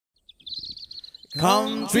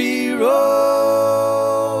Country road,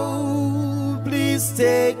 please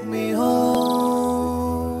take me home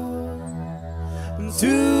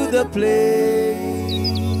to the place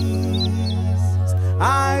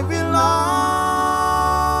I belong,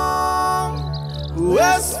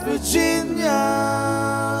 West Virginia,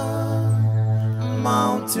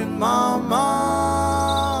 Mountain Mama,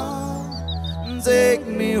 take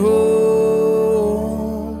me home,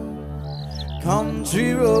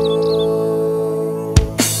 country road.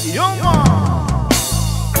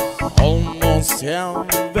 Almost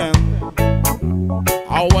heaven,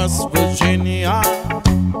 West Virginia,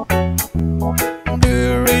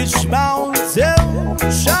 the rich mountain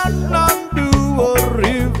shall not do a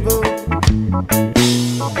river.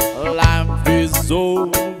 Life is so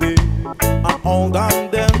big and older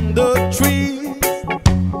than the trees,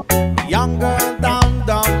 younger than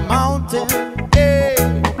the mountain,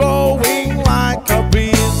 blowing like a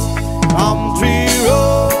breeze. Country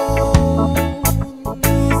road,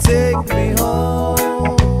 take me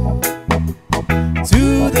home to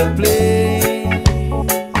the place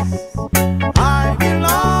I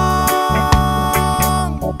belong,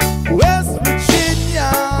 West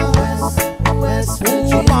Virginia, West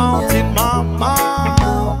Virginia, Mountain Mama,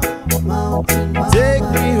 take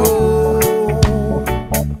me home,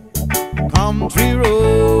 country road.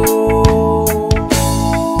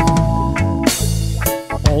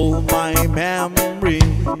 All my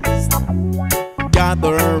memories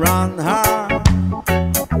gather around her.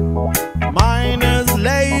 Mine is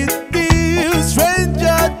lady,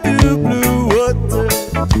 stranger to blue water,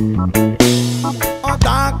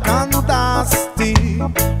 dark and dusty,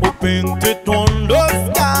 painted on the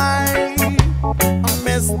sky. A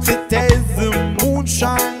misty taste of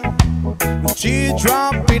moonshine, she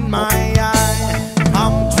drop in my eye.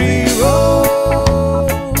 Country road,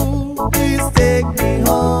 please take me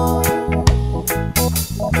home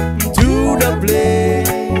to the place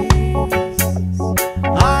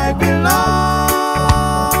I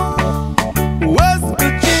belong, West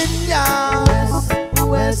Virginia,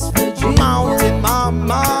 West Virginia, Mountain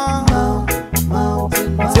Mama,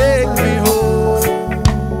 take me home,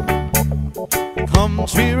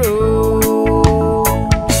 country road.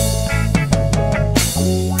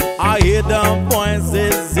 I hear the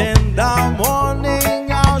voices in the morning,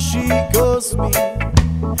 how she calls me.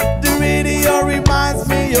 The radio reminds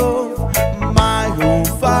me of my home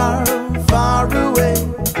far, far away.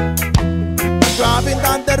 Driving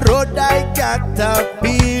down the road, I got a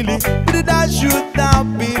feeling that I should have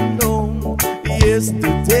been home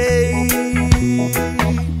yesterday.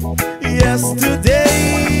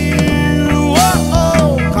 Yesterday,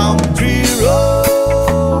 whoa, country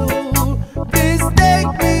road, please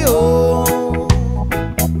take me home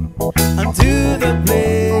unto the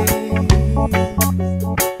place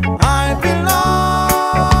I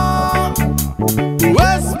belong,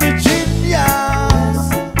 West Virginia,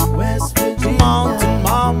 West Virginia, Mountain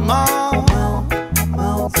Mama,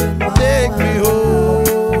 take me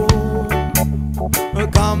home,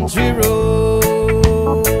 country road,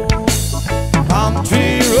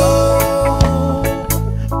 country road,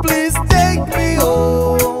 please take me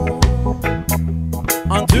home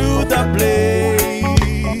unto the place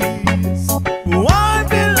I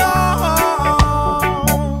belong,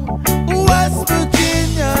 West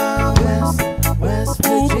Virginia, West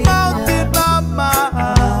Virginia, Mountain Mama,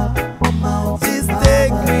 please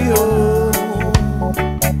take me home,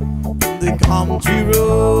 the country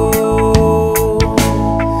road,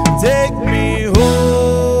 take me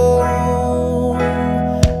home,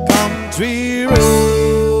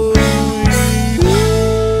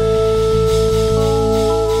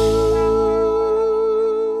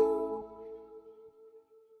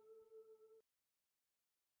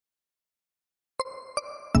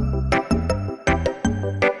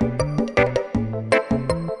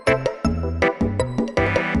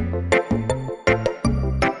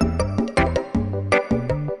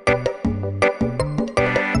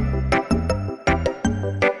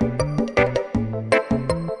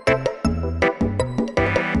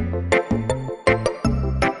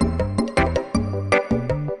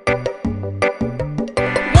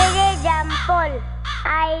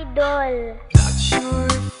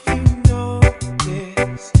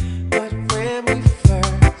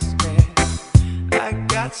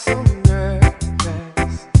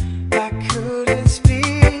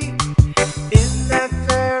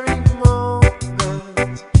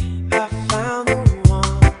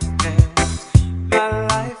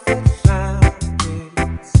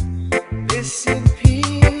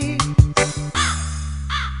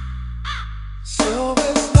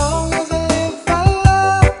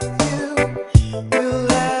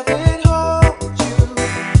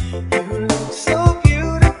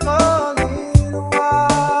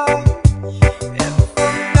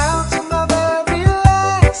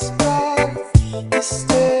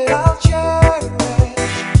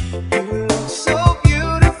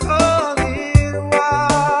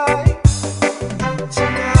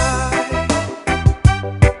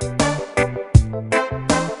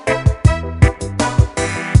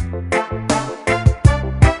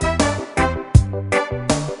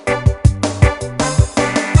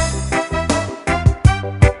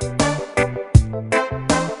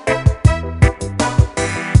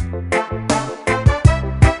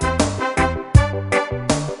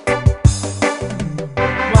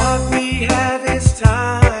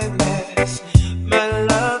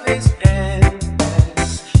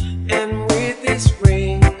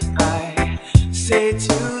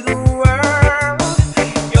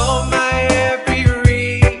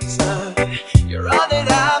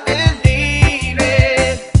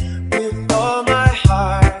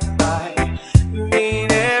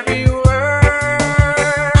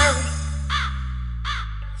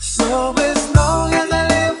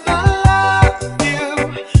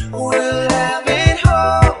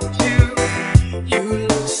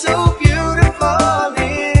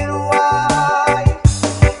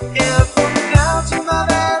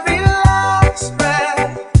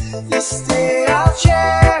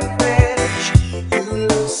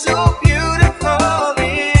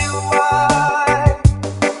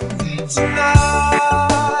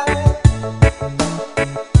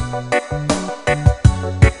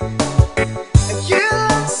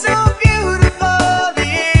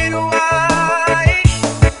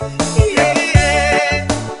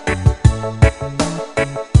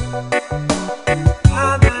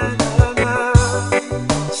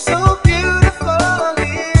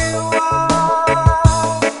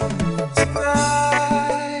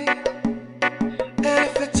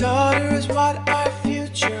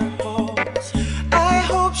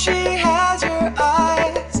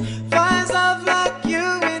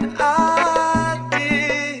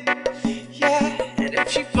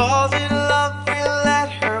 falls in love, we'll let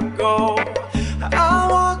her go. I'll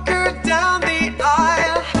walk her down the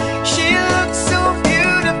aisle. She looks so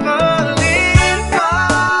beautifully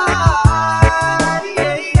white,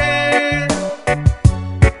 yeah, yeah.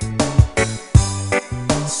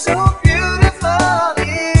 So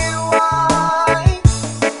beautifully white.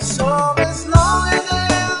 So as long as I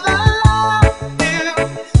love you,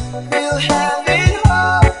 we'll have it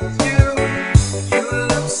hold you. You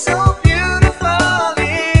look so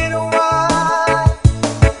beautifully white.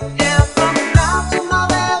 And from now to my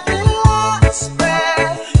very last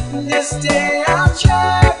breath, this day I'll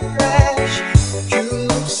cherish. You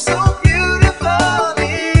look so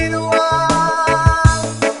beautifully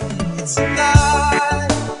white. It's not,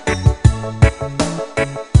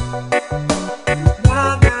 na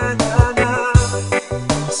na na na.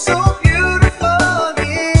 So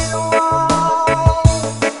beautifully white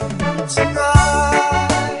tonight.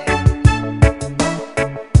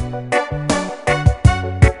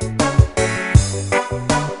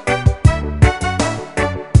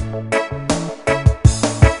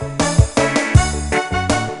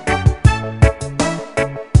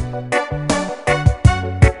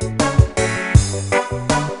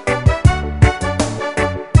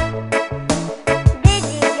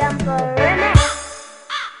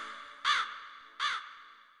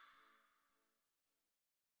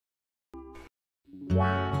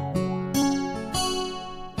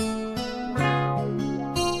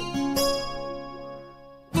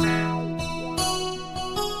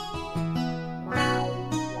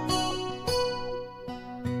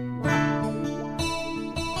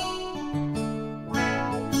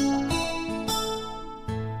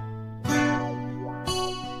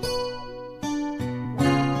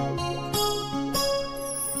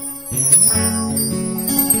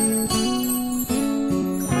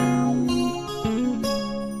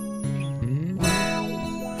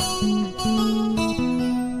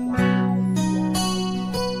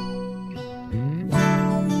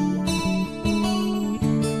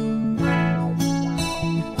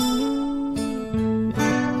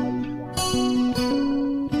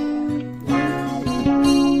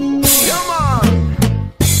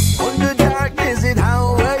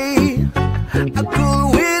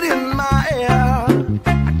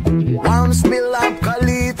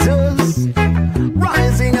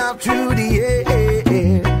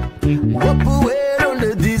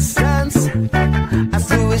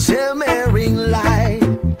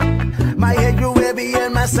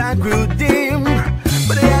 Grew dim,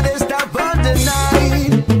 but I had to stop on the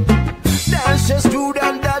night. Dance just stood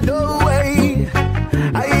on the doorway.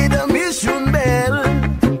 I heard a mission bell,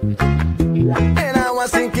 and I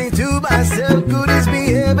was thinking to myself, could this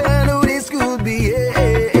be heaven or this could be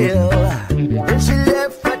hell? Then she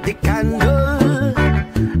left at the candle,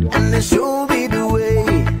 and they showed me the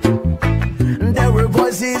way. There were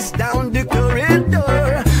voices down the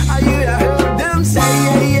corridor. I heard them say,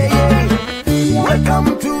 yeah, yeah, yeah.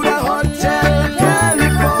 Welcome to the Hotel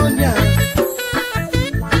California.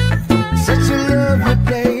 Such a lovely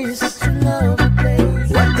place, such a lovely place.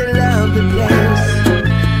 What a lovely place.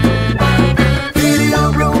 Video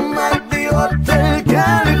room at the Hotel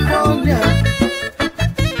California.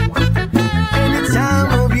 Any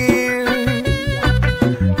time of year,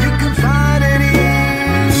 you can find it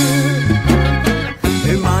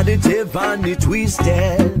here. Mother Tiffany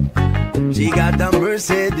twisted. She got a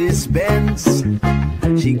Mercedes Benz.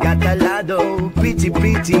 She got a lot of pretty,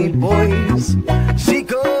 pretty boys. She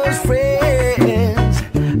calls friends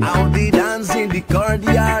out the dance in the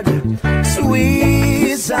courtyard.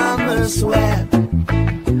 Sweet summer sweat.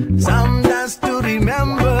 Some dance to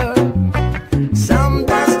remember, some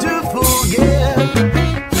dance to forget.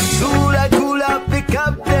 So I cool up the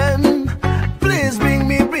captain. Please bring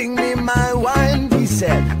me my wine, he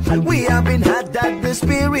said. We have been had that the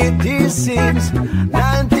spirit is since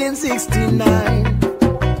 1969.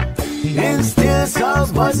 And still some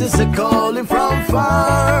voices are calling from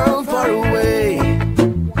far, far away.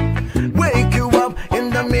 Wake you up in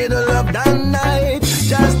the middle of the night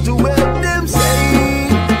just to help them say,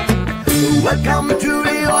 welcome to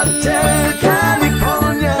the Hotel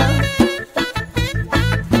California.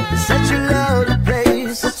 Such a lovely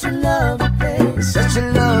place, such a lovely place, such a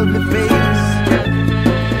lovely place.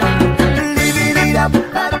 Living it up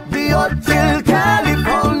at the Hotel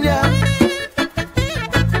California.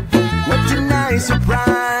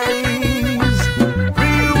 Surprise,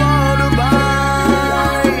 real water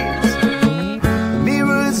bites,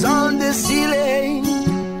 mirrors on the ceiling,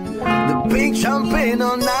 the pink champagne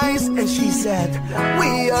on ice, and she said,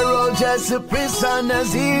 we are all just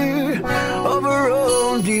prisoners here of our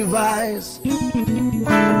own device.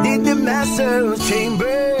 Did the master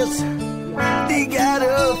chambers, they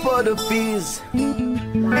gather for the feast.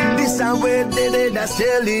 This time we did it, that's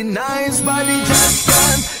really nice, but it just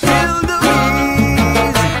can't kill the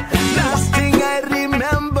bees. Last thing I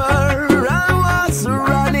remember, I was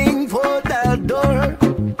running for that door.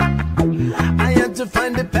 I had to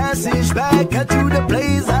find the passage back to the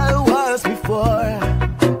place I was before.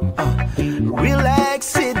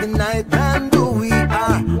 Relax in the night, and we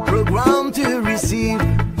are programmed to receive.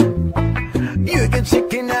 You can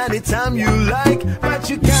check in anytime you like, but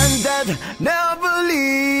you can't never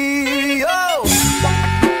leave. Oh.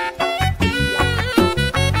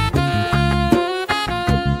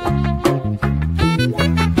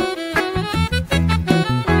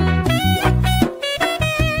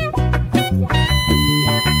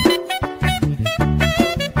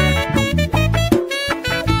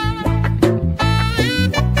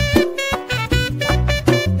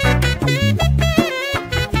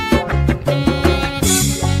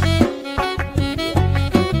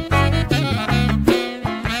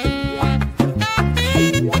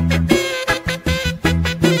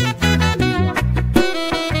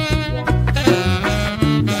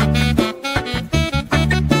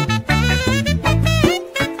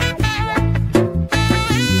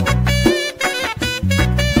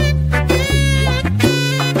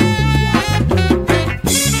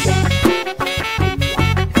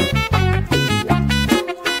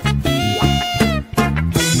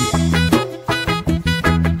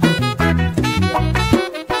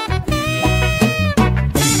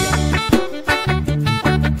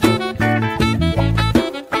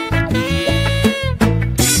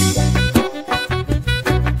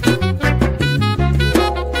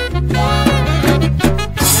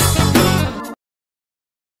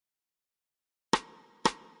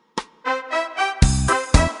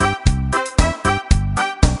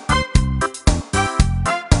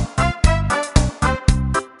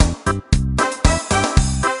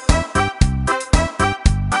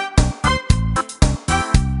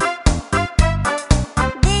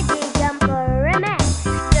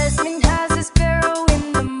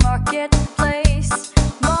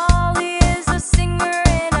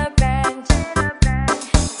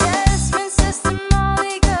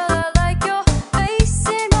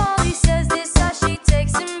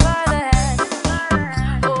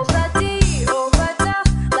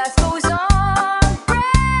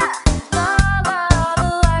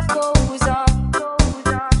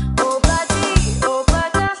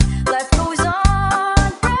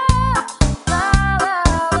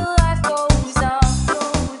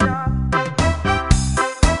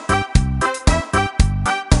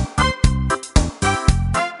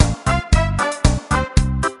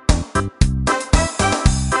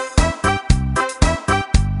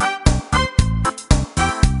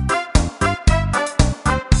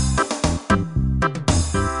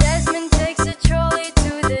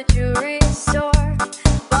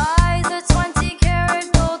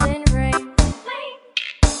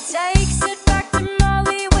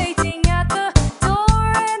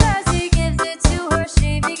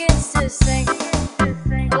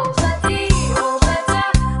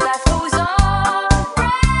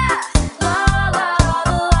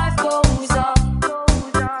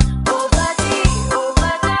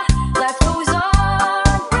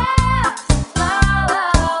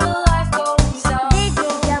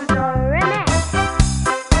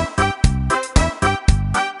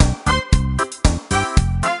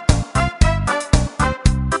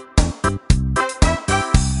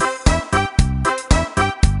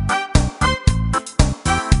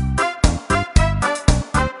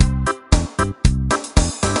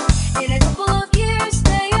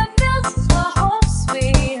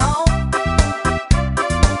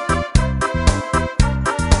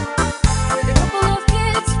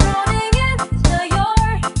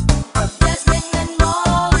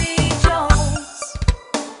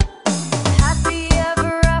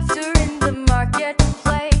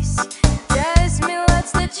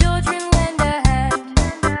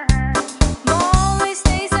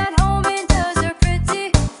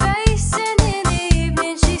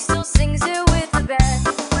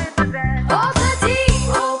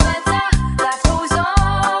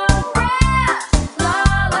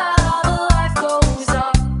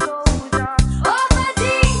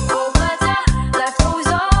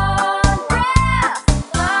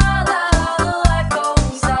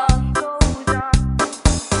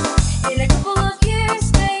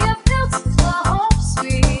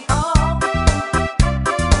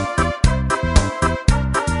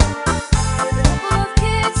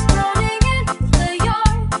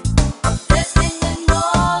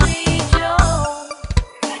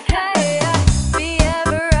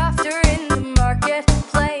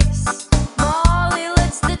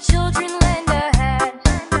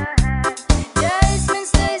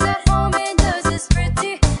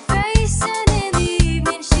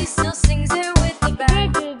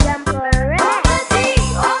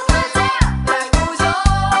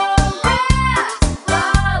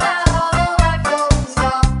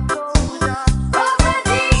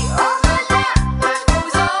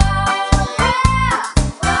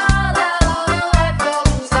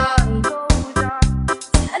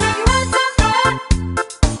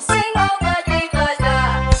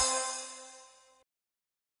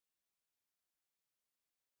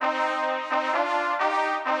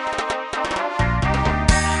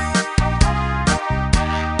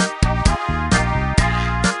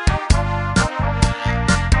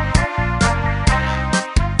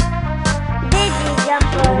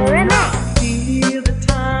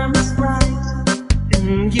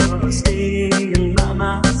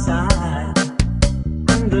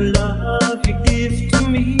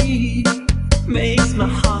 me makes my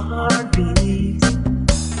heart beat.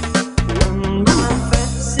 When my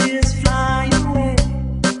fancies fly away,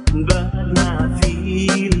 but my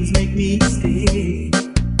feelings make me stay.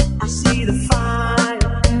 I see the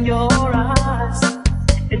fire in your eyes,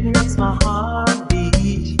 it makes my heart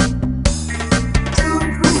beat. Do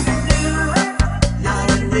it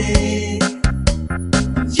night and day.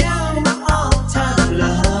 You're my all-time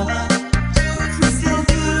lover. We still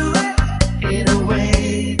do it in a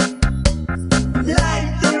way like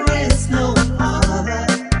there is no other.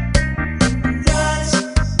 Touch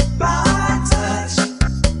by touch,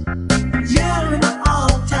 you're my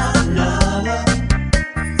all-time lover.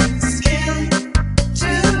 Skin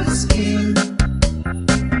to skin,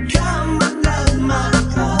 come under my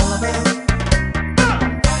cover.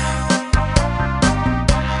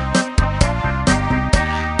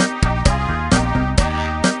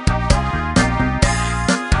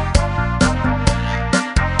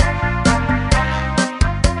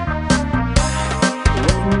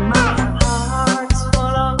 When my heart's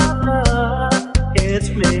full of love, it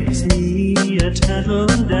makes me a turtle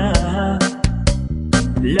dove.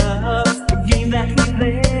 Love, the game that we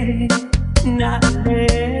play, not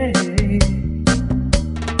play.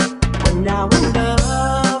 When our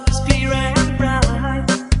love is pure and bright,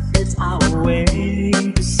 it's our way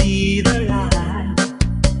to see the light.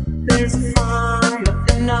 There's a fire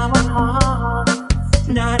in our heart,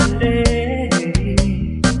 night and day.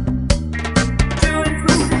 Do it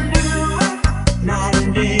night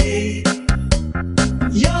and day.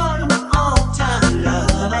 You're my all-time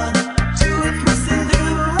lover. Do it, we still do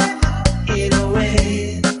it in a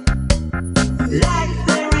way like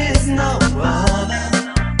there is no other.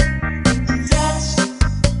 Touch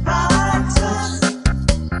by touch,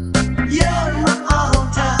 you're my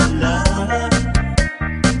all-time lover.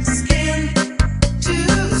 Skin to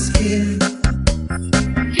skin,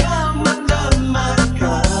 come under my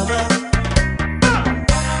cover.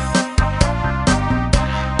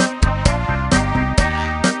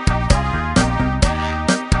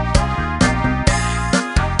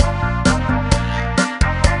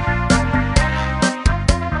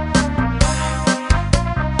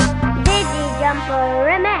 Digi Jumper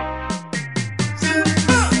Remix.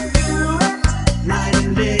 Night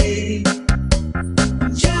and day,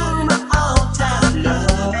 you're my all-time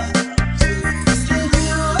lover. Still do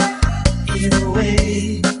it in a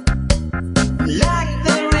way like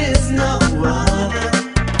there is no other.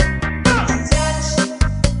 Touch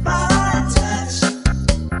by touch,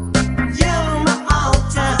 you're my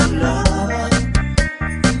all-time lover.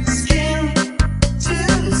 Skin to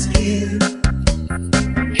skin,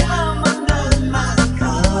 come under my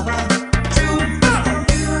cover. Do it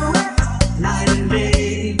night and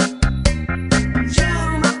day.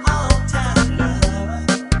 You're my all-time lover.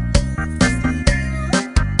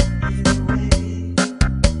 In a way.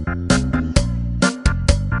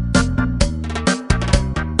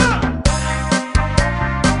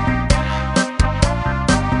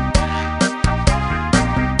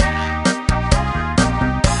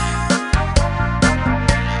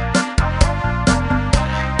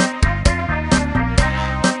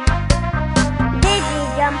 Digi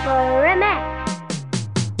Jumper Remix.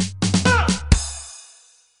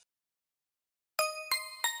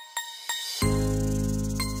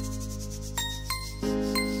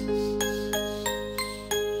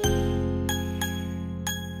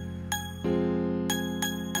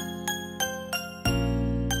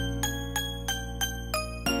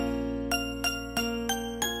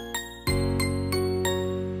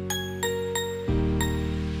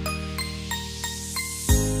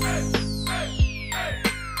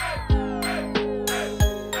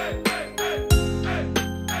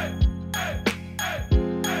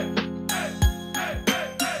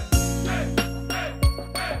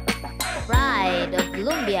 Pride of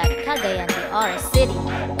Lumbia, Cagayan de Oro City.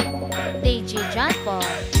 DJ John Paul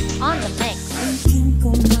on the mix. Tingin ko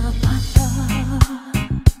mapata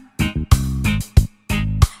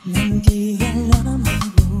nang di alam ang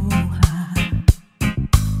buhay.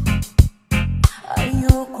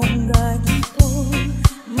 Ayokong ganito,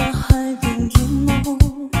 mahal tingin mo,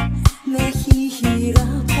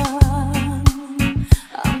 nahihirapan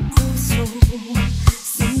ang puso.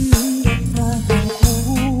 Sinundan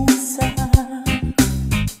pag-uusap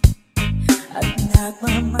at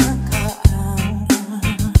nagmamakaawa.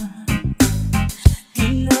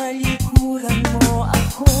 Tinalikuran mo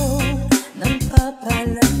ako ng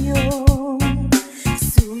papalayo.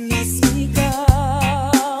 Sumisigaw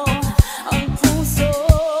ang puso.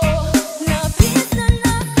 Labis na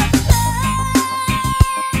nasaktan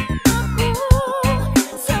ako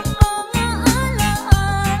sa mga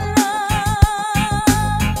alaala.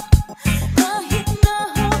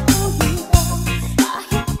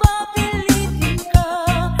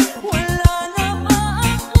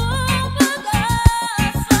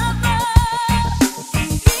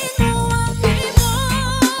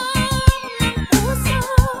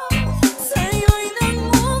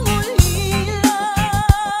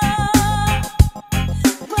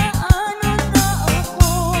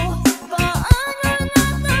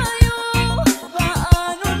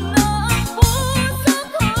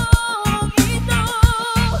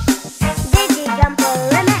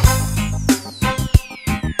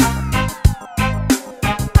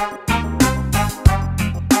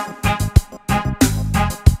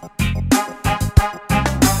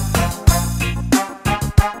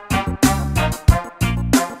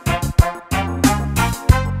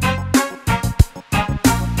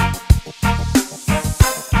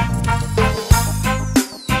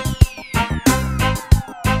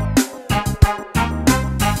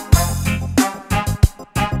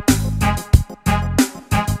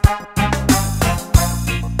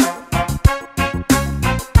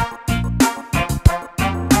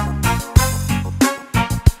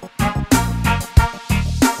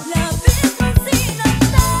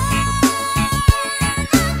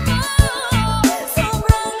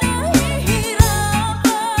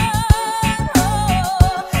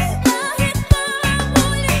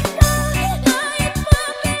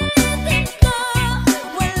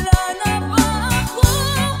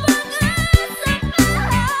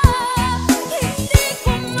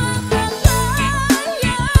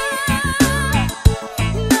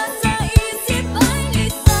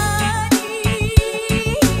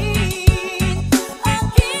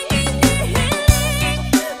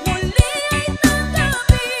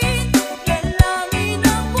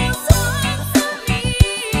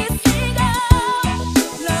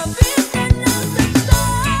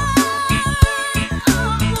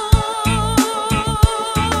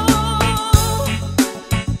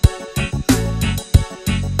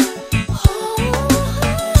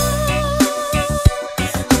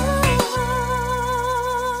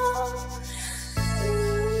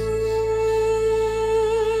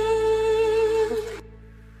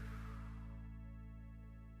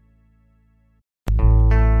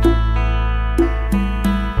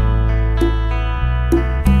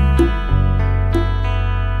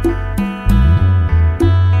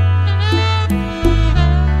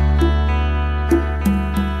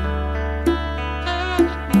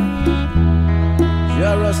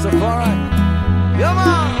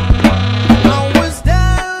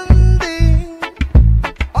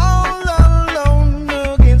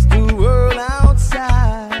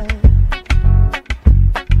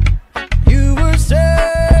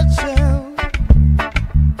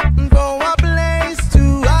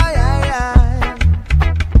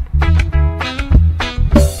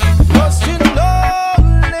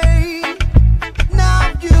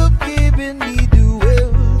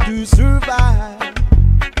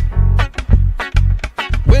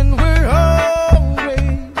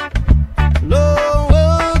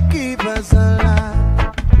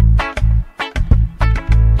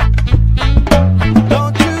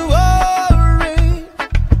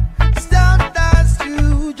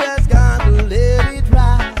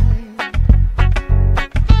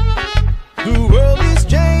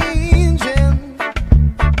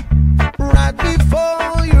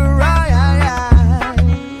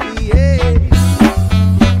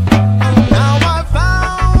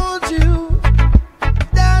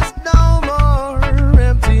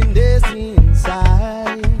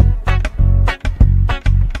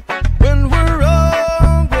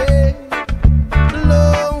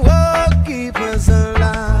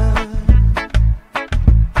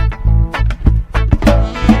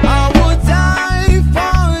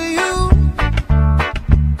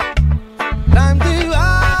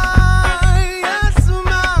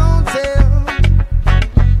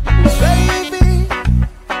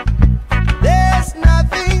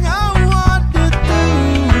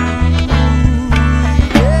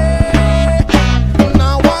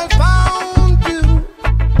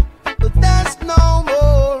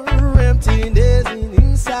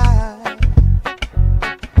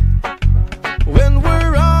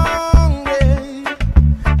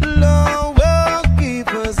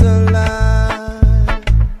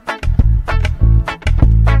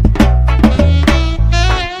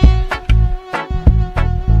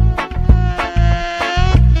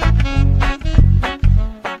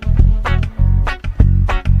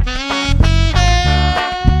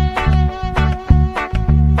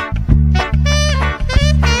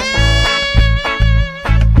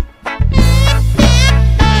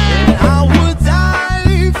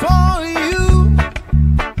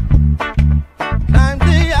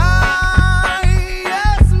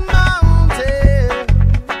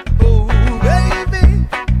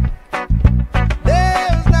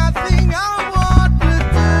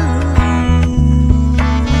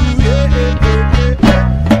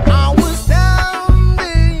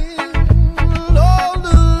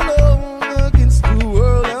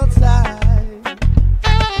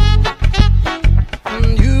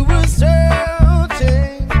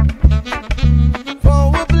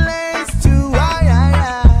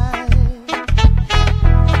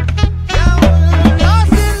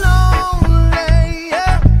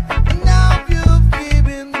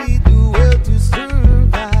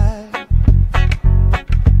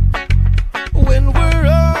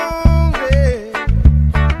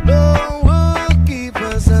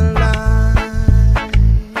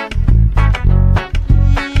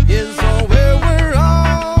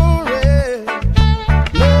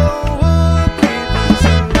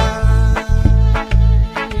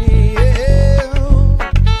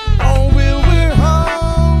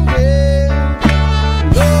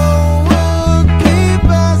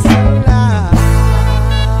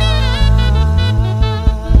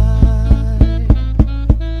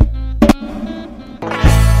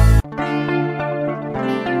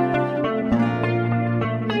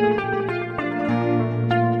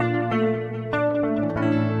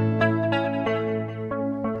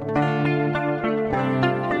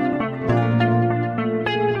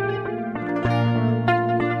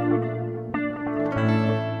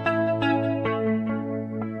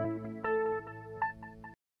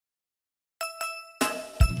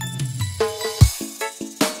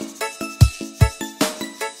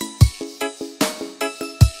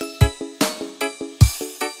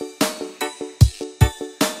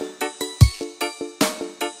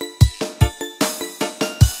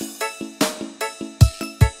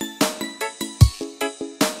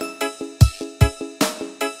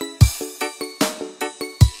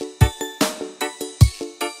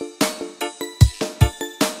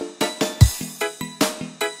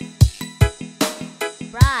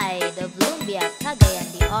 Cagayan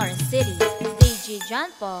de Oro City, DJ John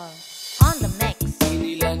Paul on the mix. Di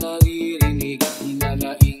nila naririnig,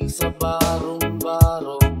 hinanaing sa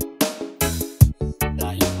barong-barong.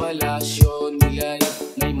 Dahil palasyo nila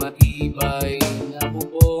may matibay na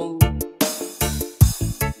bubong.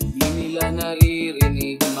 Di nila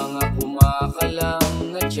naririnig mga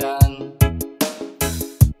kumakalam na tiyan.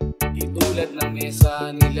 Di tulad ng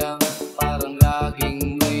mesa nila, parang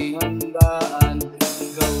laging may handaan.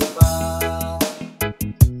 Ikaw ba?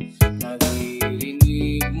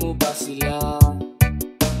 Naririnig mo ba sila?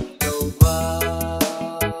 Ikaw ba?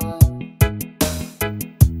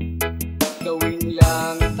 Gawin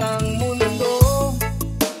lang ang mundo,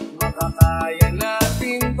 makakaya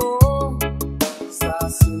natin to. Sa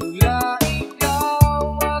simula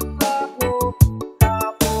ikaw at ako,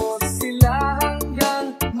 tapos sila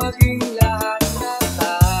hanggang maging lahat na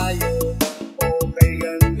tayo. Okay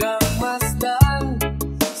hanggang masdan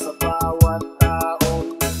sa bawat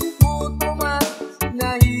taong nagugutom at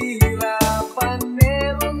nahihirapan,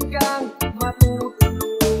 meron kang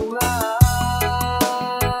matutulungan.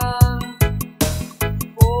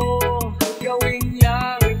 Oh, gawin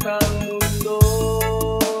yang ang mundo.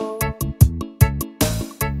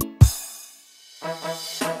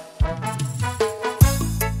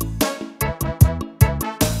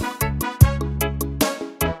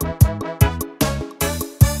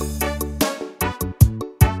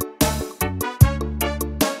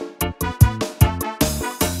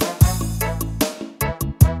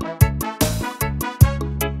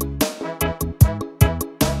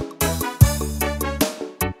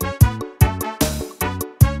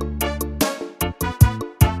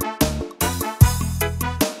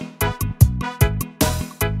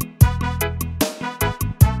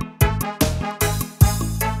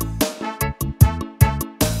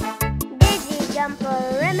 DJ Jumper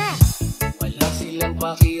Remix. Wala silang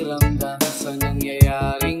pakiramdam sa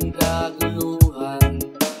nangyayaring kaguluhan.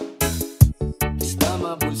 Basta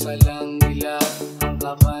mabulsa lang nila ang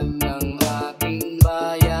kaban ng ating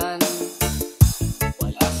bayan.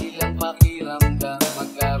 Wala silang pakiramdam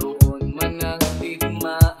magkaroon man ng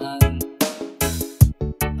digmaan.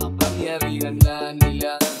 Ang pangyarihan na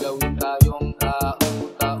nila gawin tayong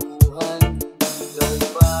tau-tauhan. Ikaw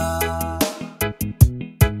ba?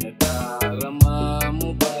 Nadarama mo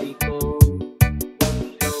ba ito?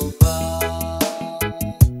 Ikaw ba?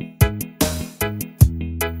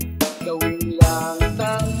 Gawin lang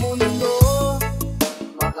ang mundo,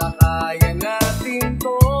 makakaya natin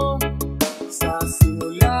to. Sa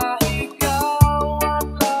simula ikaw at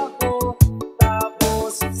ako,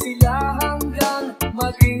 tapos sila hanggang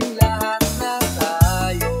maging lahat na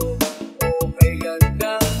tayo.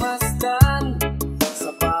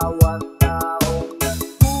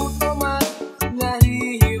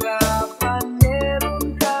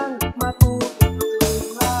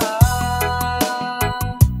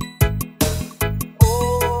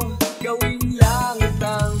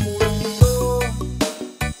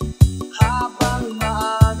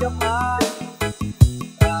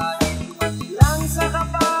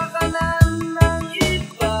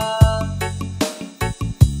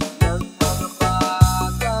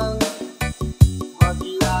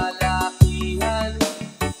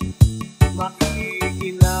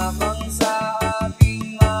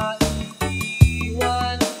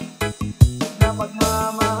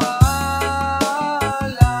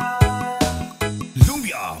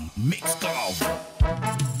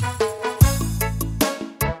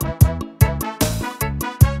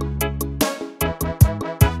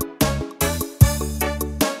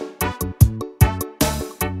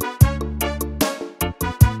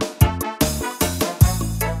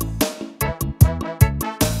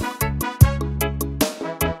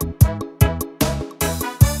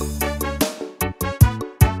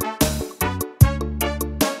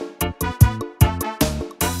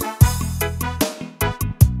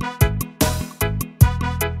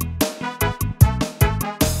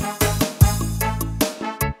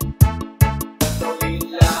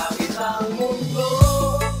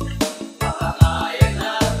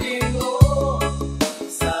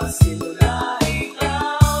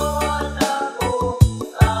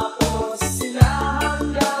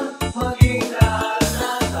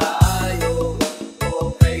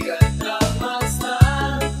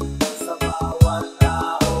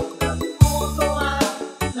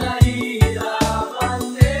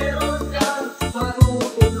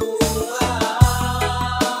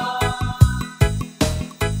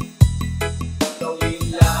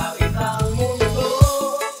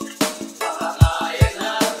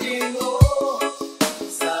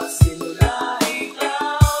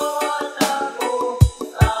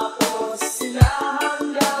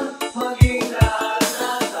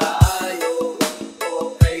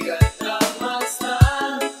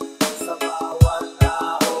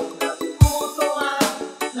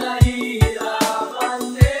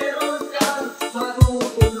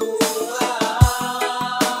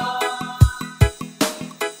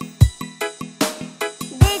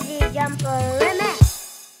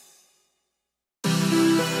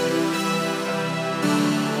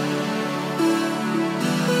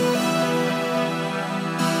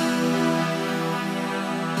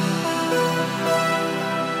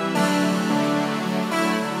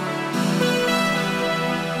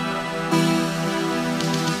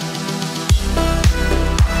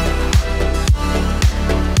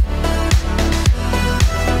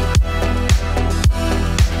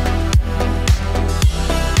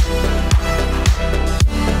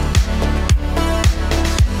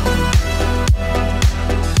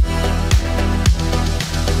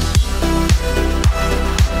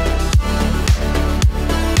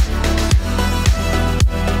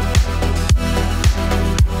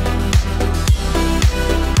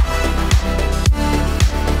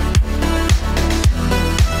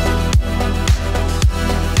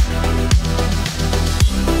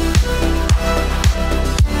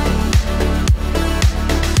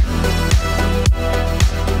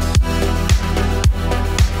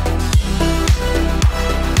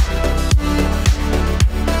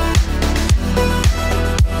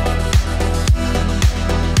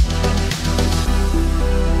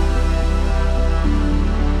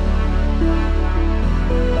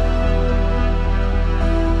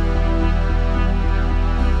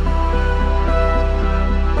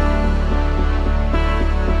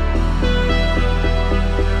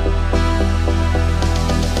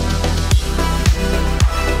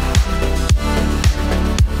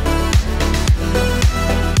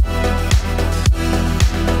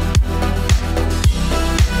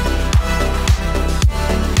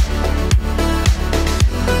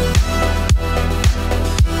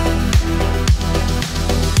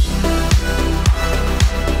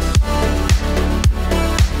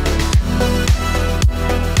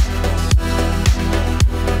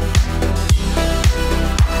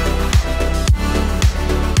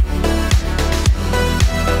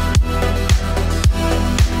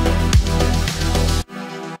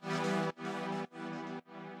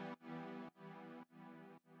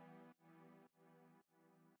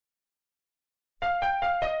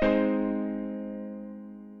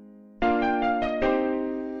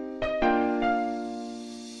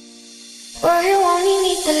 Well, you only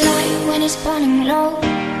need the light when it's burning low.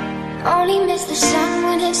 Only miss the sun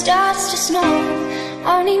when it starts to snow.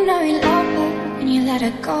 Only know you love her when you let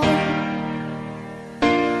her go.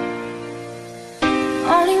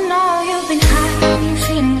 Only know you've been high when you're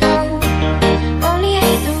feeling low. Only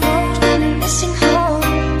hate the road when you're missing home.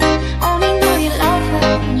 Only know you love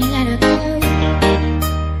her when you let her go.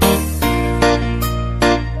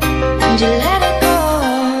 And you let her go.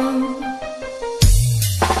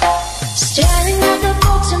 Staring at the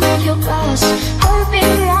bottom of your glass,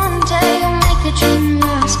 hoping one day you'll make the dream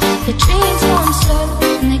last. The dreams come slow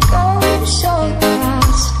and they go so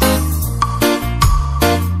fast.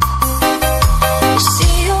 You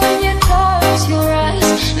see when you close your eyes,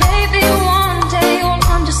 maybe one day you'll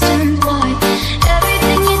understand why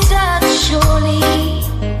everything you touch surely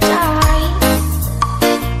dies.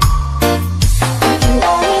 But you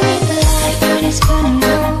only need the light when it's burning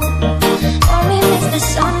low. Only miss the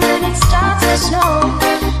sun when it starts to snow.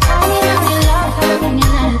 Only know you love her when you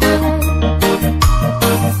let her go.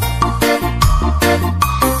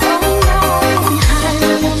 Only know you've been high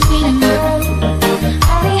when you're feeling low.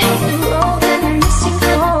 Only hate the road when you're missing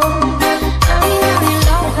home. Only know you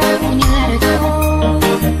love her when you let her go.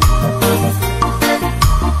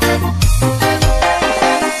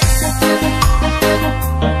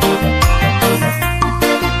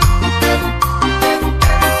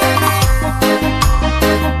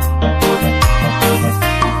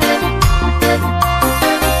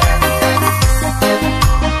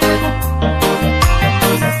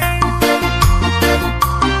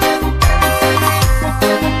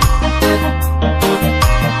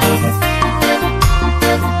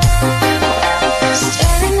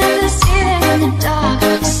 Staring at the ceiling in the dark,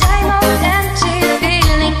 same old empty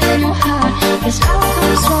feeling in your heart. 'Cause love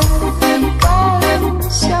comes slow and it goes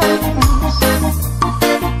so fast.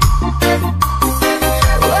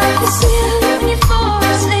 Well, you see it when you fall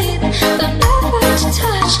asleep, but love what you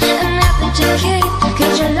touch and love that you keep.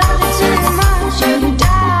 'Cause you love it too much and you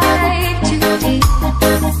dive too deep.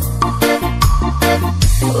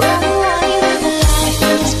 Well, you only need the light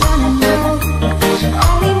when it's burning low.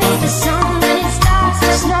 Only miss the sun when it starts to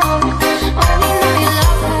snow. Only know you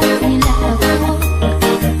love her when you let her go.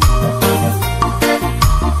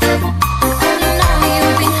 Only know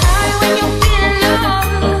you've been high when you're feeling low.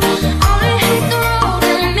 Only hate the road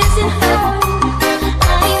when you're missing home.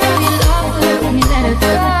 Only know you love her when you let her go.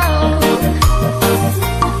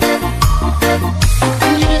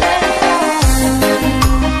 And you let her go.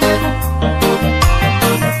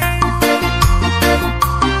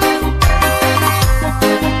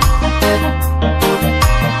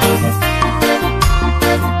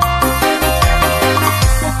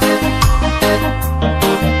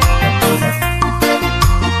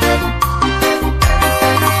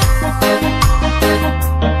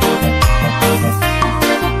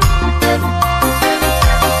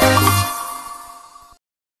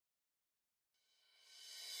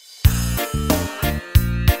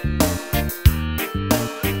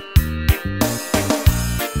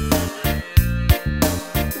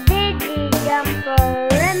 Reggae Jumper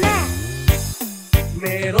Remix.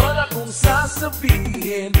 Meron akong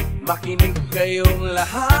sasabihin, makinig kayong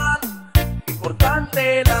lahat.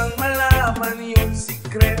 Importante lang malaman yung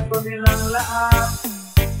sikreto nilang lahat.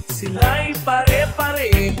 Sila'y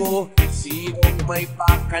pare-pareho, sinong may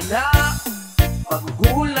pakana.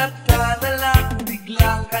 Paggulat ka na lang,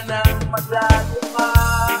 biglang ka nang madadama.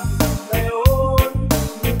 Ngayon,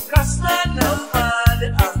 bukas na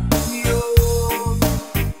naman ang iyong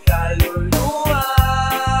kaluluwa.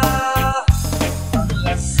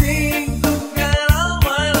 Paglasing doon ka lang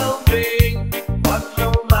malambing, wag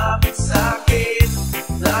lumapit sa'kin,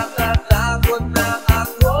 natatakot na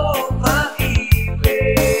ako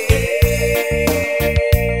maibig.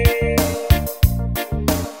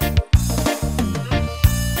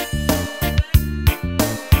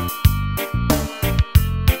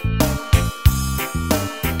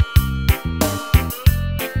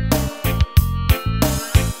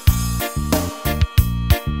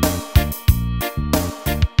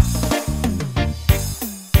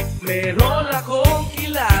 Meron akong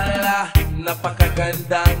kilala,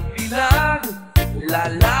 napakagandang bilang.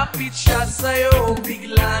 Lalapit siya sa'yo,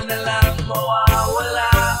 bigla na lang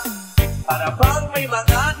mawawala. Para bang may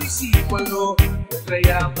mga disipulo, o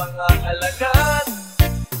kaya mga alagad.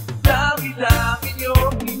 Dami-dami niyo,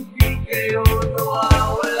 hindi kayo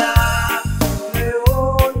nawawala.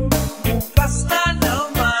 Ngayon, bukas na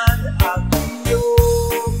naman ang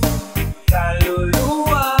iyong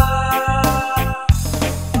kaluluwa.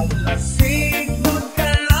 Paglasing doon ka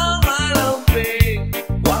lang malambing,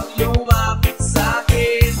 wag lumapit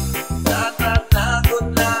sa'kin, natatakot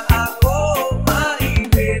na ako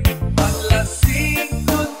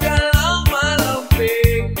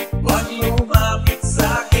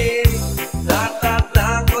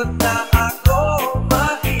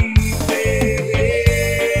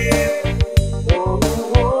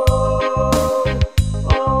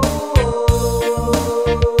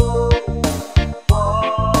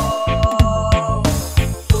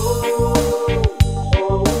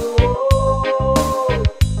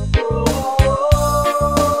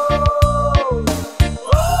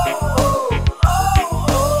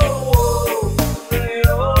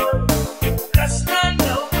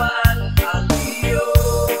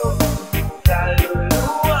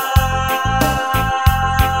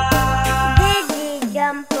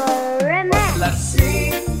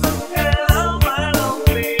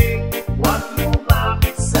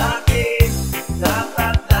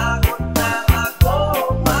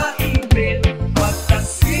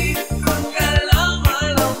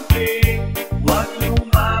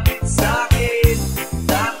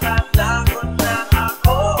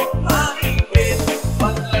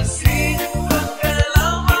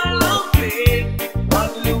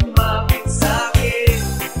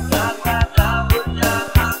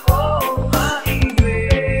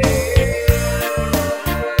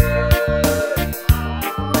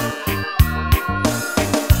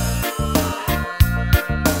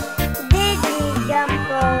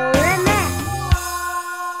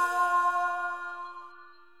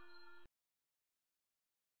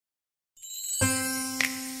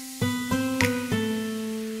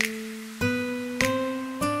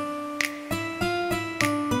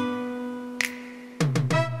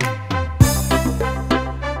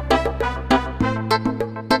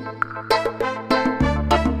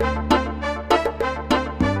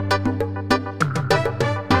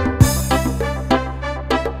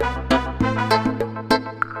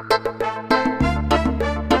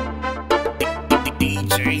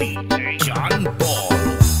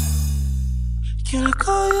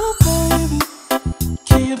baby?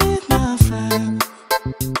 Can you be my friend?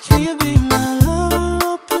 Can you be my lover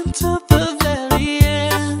up until the very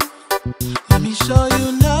end? Let me show you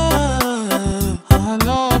love, how I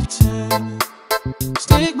love to.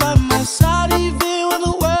 Stick by my side even when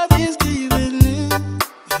the world is giving in.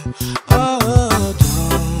 Oh,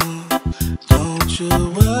 don't you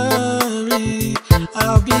worry,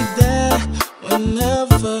 I'll be there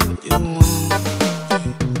whenever you want.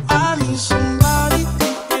 I need somebody who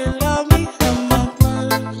can love me at my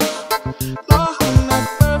worst. No, I'm not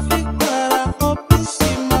perfect, but I hope you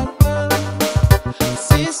see my worth.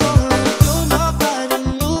 See, it's only you, nobody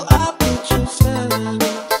knew I put you first.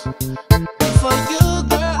 For you,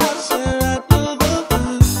 girl, I swear I do the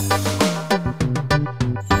best.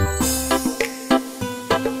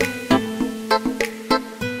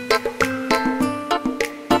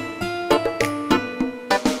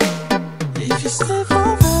 If you stay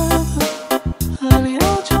forever, let me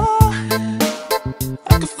hold your hand. I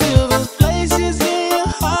can feel those places in your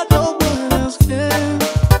heart no one else can.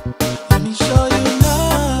 Let me show you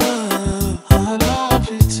love, how I love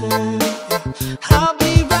pretend. I'll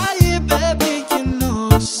be right here, baby, you know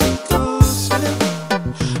it's a constant.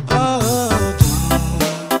 Oh,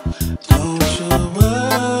 don't you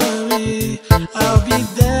worry, I'll be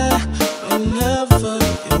there whenever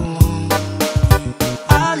you want.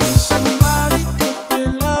 I need somebody who can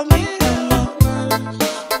love me at my worst.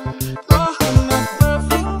 No, I'm not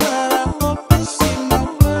perfect, but I hope you see my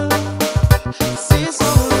worth. See, it's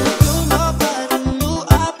only you, nobody knew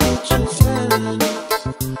I put you first.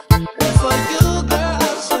 And for you, girl,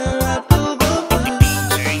 I swear I do the best.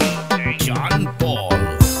 John Paul.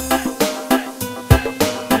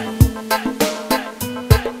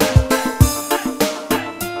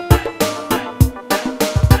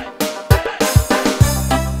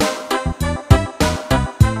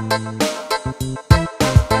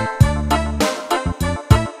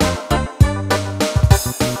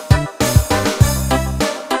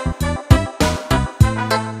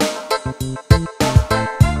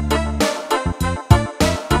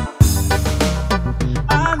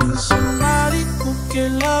 I need somebody who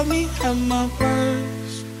can love me at my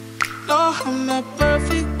worst. No, I'm not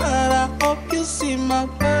perfect, but I hope you see my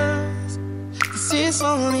worth. 'Cause it's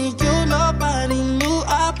only you, nobody knew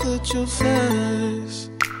I put you first.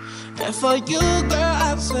 And for you, girl,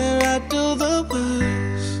 I swear I do the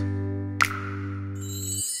worst.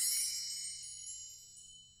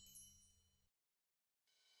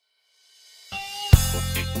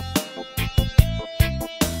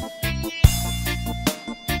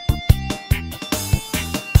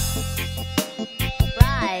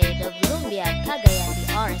 Pride of Lumbia, Cagayan de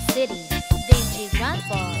Oro City. DJ John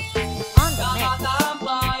Paul on the mix.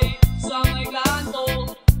 Nakatambay sa may kanto,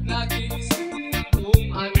 nag-iisip kung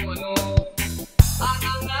ano-ano. At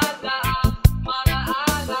ang nadaang mga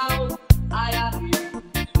araw ay aking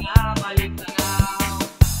pinabalik-tanaw.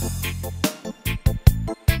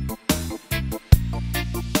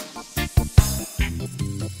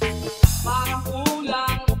 Parang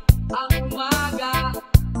kulang ang umaga,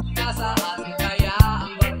 nasaan kaya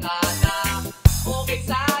ang barkada? Okay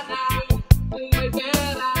sana kung may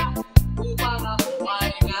pera upang ako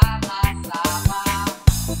ay nakasama.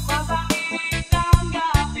 Masakit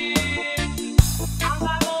tanggapin ang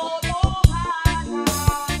kalokohanan.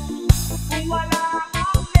 Kung wala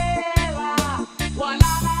kang pera,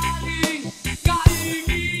 wala ka rin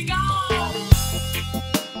kaibigan.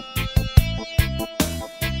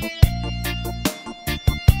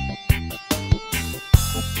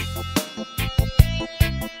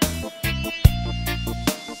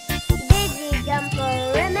 DJ Jumper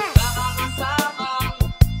Remix. Nakakasama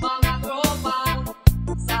mga tropa,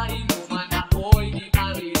 sa inuman ako'y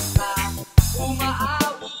gitarista.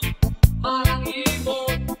 Umaawit parang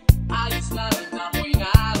ibon, ayos na rin ako'y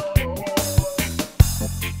naroon.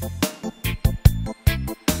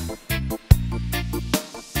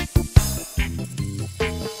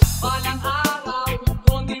 Balang araw,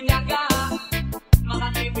 konting yaga,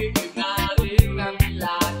 makatipid na rin ng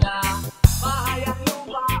ilaga. Bahay at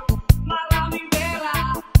lupa, maraming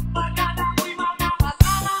pera, pagkat ako'y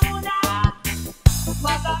makakasama mo na.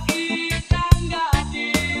 Masakit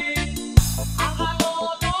tanggapin ang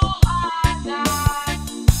kalokohanan.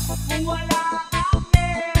 Kung wala kang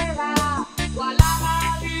pera, wala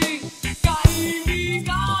ka rin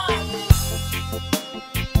kaibigan.